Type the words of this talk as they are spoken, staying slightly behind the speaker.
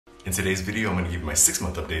In today's video, I'm going to give you my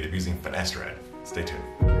 6-month update of using Finasteride. Stay tuned.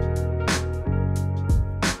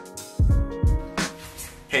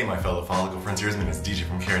 Hey my fellow follicle friends, here's my name is DJ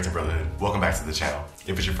from Keratin Brotherhood. Welcome back to the channel.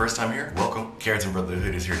 If it's your first time here, welcome. Keratin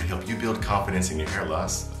Brotherhood is here to help you build confidence in your hair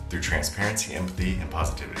loss through transparency, empathy, and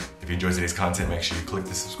positivity. If you enjoyed today's content, make sure you click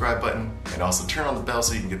the subscribe button and also turn on the bell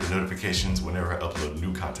so you can get the notifications whenever I upload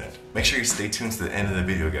new content. Make sure you stay tuned to the end of the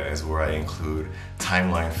video, guys, where I include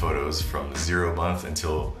timeline photos from 0 month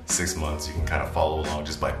until 6 months. You can kind of follow along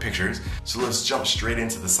just by pictures. So let's jump straight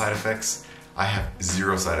into the side effects. I have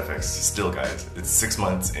 0 side effects still, guys. It's 6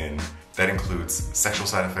 months in. That includes sexual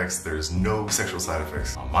side effects. There's no sexual side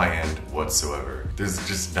effects on my end whatsoever. There's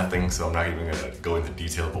just nothing, so I'm not even gonna go into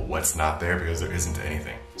detail about what's not there because there isn't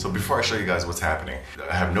anything. So before I show you guys what's happening,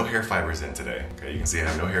 I have no hair fibers in today. Okay, you can see I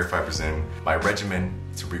have no hair fibers in. My regimen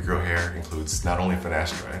to regrow hair includes not only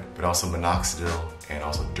Finasteride, but also minoxidil and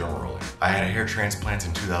also Dermaroller. I had a hair transplant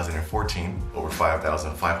in 2014, over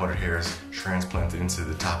 5,500 hairs transplanted into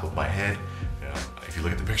the top of my head. If you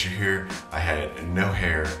look at the picture here, I had no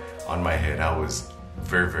hair on my head. I was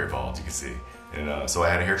very, very bald, you can see. And so I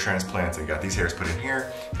had a hair transplant and got these hairs put in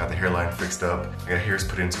here, got the hairline fixed up. I got hairs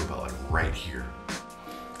put into about like right here.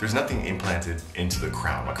 There's nothing implanted into the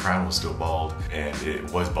crown. My crown was still bald, and it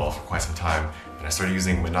was bald for quite some time. And I started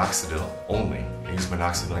using minoxidil only. I used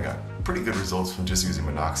minoxidil and I got pretty good results from just using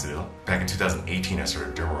minoxidil. Back in 2018, I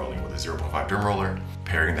started dermarolling with a 0.5 dermaroller,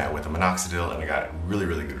 pairing that with a minoxidil, and I got really,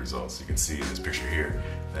 really good results. You can see in this picture here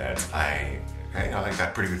that I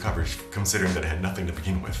got pretty good coverage considering that I had nothing to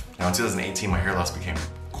begin with. Now in 2018, my hair loss became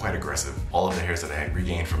quite aggressive. All of the hairs that I had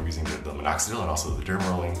regained from using the minoxidil and also the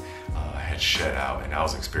dermarolling had shed out, and I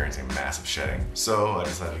was experiencing massive shedding. So I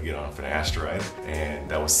decided to get on Finasteride, and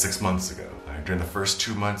that was 6 months ago. During the first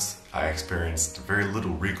 2 months, I experienced very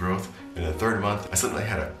little regrowth. In the 3rd month, I suddenly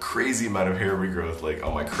had a crazy amount of hair regrowth, like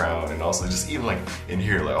on my crown, and also just even like in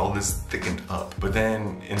here, like all this thickened up. But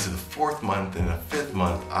then into the 4th month and the 5th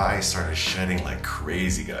month, I started shedding like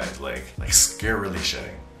crazy, guys, like scarily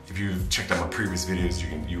shedding. If you've checked out my previous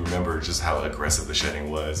videos, you remember just how aggressive the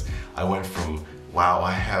shedding was. I went from, wow,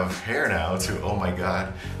 I have hair now, to, oh my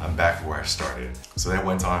God, I'm back where I started. So that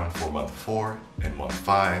went on for month 4 and month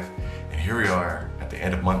 5, and here we are at the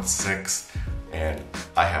end of month 6, and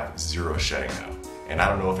I have 0 shedding now. And I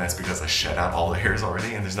don't know if that's because I shed out all the hairs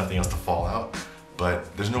already and there's nothing else to fall out,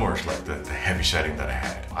 but there's no more like the heavy shedding that I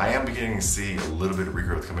had. I am beginning to see a little bit of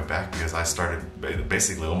regrowth coming back because I started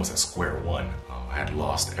basically almost at square one. I had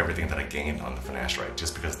lost everything that I gained on the Finasteride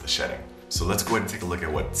just because of the shedding. So let's go ahead and take a look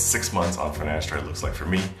at what 6 months on Finasteride looks like for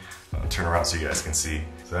me. Turn around so you guys can see.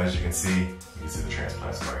 So as you can see the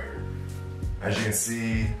transplant scar here. As you can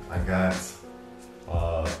see, I got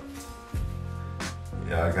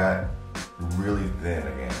really thin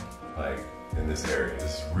again, like in this area.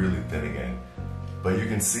 It's really thin again. But you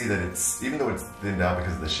can see that it's, even though it's thinned out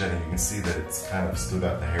because of the shedding, you can see that it's kind of still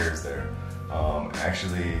got the hairs there.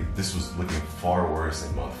 Actually, this was looking far worse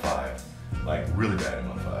in month 5, like really bad in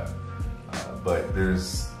month 5. But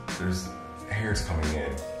there's hairs coming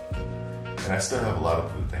in, and I still have a lot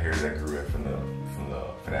of the hairs that grew in from the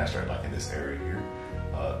Finasteride, like in this area here.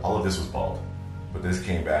 All of this was bald, but this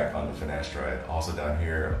came back on the Finasteride. Also down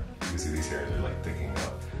here, you can see these hairs are like thickening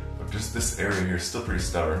up. But just this area here is still pretty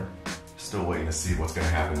stubborn. Still waiting to see what's gonna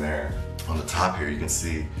happen there. On the top here, you can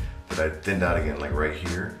see that I thinned out again, like right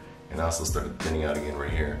here, and I also started thinning out again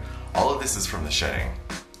right here. All of this is from the shedding.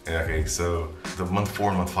 Okay, so the month 4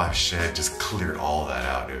 and month 5 shed just cleared all that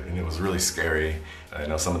out, dude, and it was really scary. I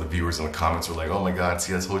know some of the viewers in the comments were like, oh my God,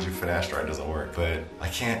 see, I told you Finasteride doesn't work. But I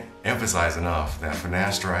can't emphasize enough that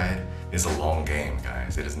Finasteride is a long game,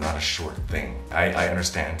 guys. It is not a short thing. I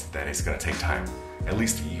understand that it's gonna take time, at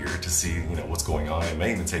least a year, to see what's going on. It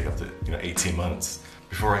may even take up to 18 months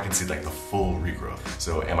before I can see like the full regrowth.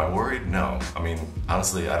 So am I worried? No. I mean,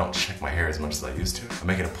 honestly, I don't check my hair as much as I used to. I'm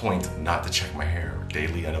making a point not to check my hair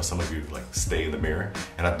daily. I know some of you like stay in the mirror,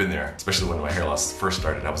 and I've been there, especially when my hair loss first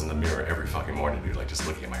started. I was in the mirror every fucking morning, dude, like just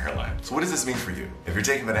looking at my hairline. So what does this mean for you? If you're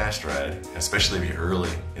taking Finasteride, especially if you're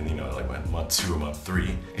early in like month 2 or month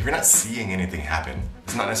 3, if you're not seeing anything happen,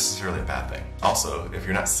 it's not necessarily a bad thing. Also, if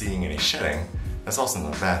you're not seeing any shedding, that's also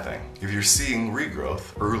not a bad thing. If you're seeing regrowth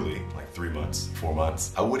early, like 3 months, 4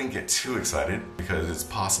 months, I wouldn't get too excited because it's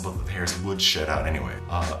possible that the hairs would shed out anyway.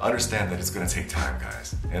 Understand that it's gonna take time,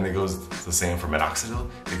 guys. And it goes the same for minoxidil,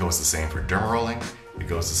 it goes the same for dermarolling, it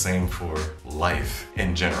goes the same for life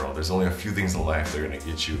in general. There's only a few things in life that are gonna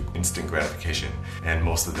get you instant gratification, and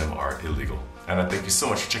most of them are illegal. And I thank you so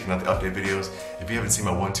much for checking out the update videos. If you haven't seen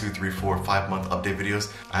my 1, 2, 3, 4, 5 month update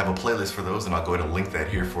videos, I have a playlist for those, and I'll go ahead and link that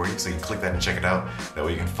here for you, so you can click that and check it out. That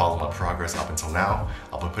way you can follow my progress up until now.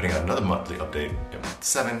 I'll be putting out another monthly update at month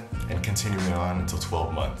 7 and continuing on until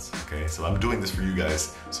 12 months. Okay, so I'm doing this for you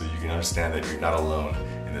guys so you can understand that you're not alone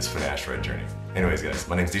in this Finasteride journey. Anyways guys,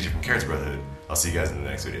 my name's DJ from Keratin Brotherhood. I'll see you guys in the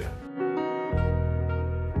next video.